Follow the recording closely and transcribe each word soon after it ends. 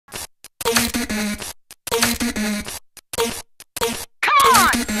Okay,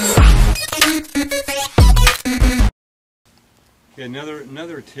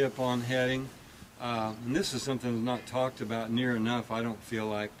 another tip on heading, and this is something that's not talked about near enough, I don't feel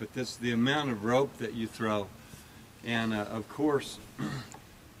like, but this the amount of rope that you throw. And of course,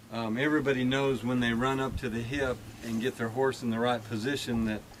 everybody knows when they run up to the hip and get their horse in the right position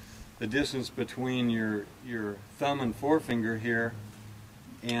that the distance between your thumb and forefinger here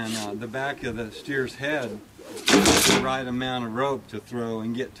and the back of the steer's head is the right amount of rope to throw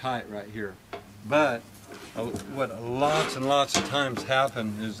and get tight right here. But what lots and lots of times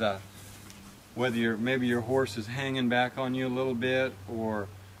happen is whether maybe your horse is hanging back on you a little bit, or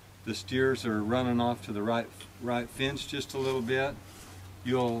the steers are running off to the right fence just a little bit,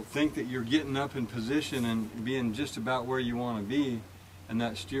 you'll think that you're getting up in position and being just about where you want to be, and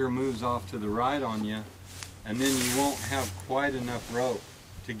that steer moves off to the right on you, and then you won't have quite enough rope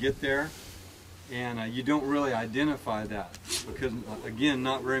to get there, and you don't really identify that because, again,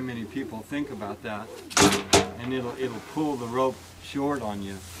 not very many people think about that, and it'll pull the rope short on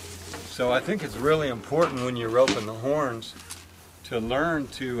you. So I think it's really important when you're roping the horns to learn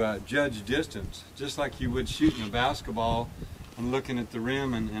to judge distance, just like you would shooting a basketball and looking at the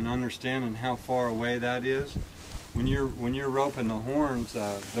rim and understanding how far away that is. When you're roping the horns,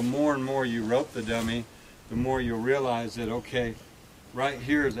 the more and more you rope the dummy, the more you'll realize that, okay, right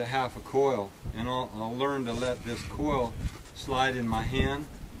here is a half a coil, and I'll learn to let this coil slide in my hand,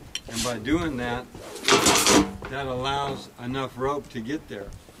 and by doing that, that allows enough rope to get there.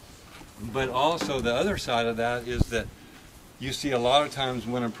 But also the other side of that is that you see a lot of times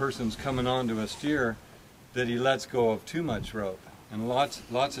when a person's coming onto a steer that he lets go of too much rope, and lots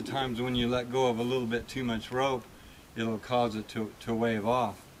of times when you let go of a little bit too much rope, it'll cause it to wave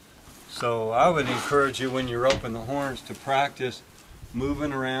off. So I would encourage you, when you're roping the horns, to practice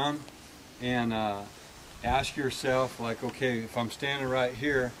moving around and ask yourself, like, okay, if I'm standing right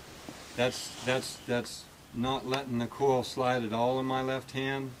here, that's not letting the coil slide at all in my left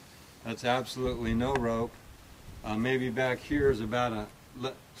hand. That's absolutely no rope. Maybe back here is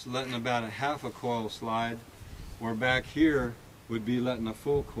letting about a half a coil slide, or back here would be letting a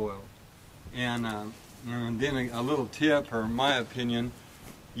full coil. And then a little tip, or my opinion,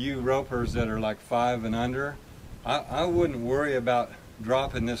 you ropers that are like 5 and under, I wouldn't worry about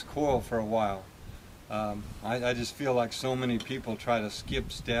dropping this coil for a while. I just feel like so many people try to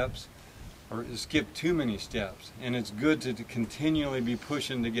skip steps, or skip too many steps, and it's good to continually be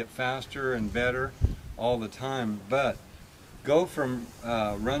pushing to get faster and better all the time. But go from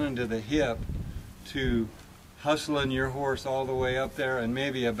running to the hip to hustling your horse all the way up there and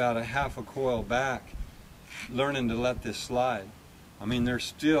maybe about a half a coil back, learning to let this slide. I mean, there's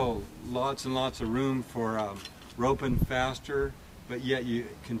still lots and lots of room for roping faster, but yet you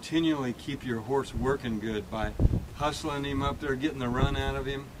continually keep your horse working good by hustling him up there, getting the run out of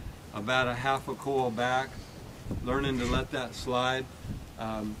him, about a half a coil back, learning to let that slide.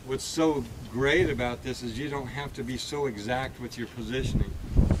 What's so great about this is you don't have to be so exact with your positioning.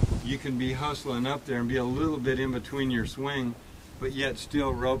 You can be hustling up there and be a little bit in between your swing, but yet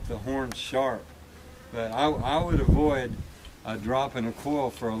still rope the horns sharp. But I would avoid dropping a coil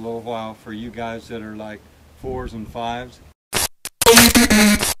for a little while for you guys that are like 4s and 5s.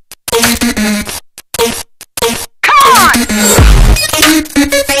 Come on!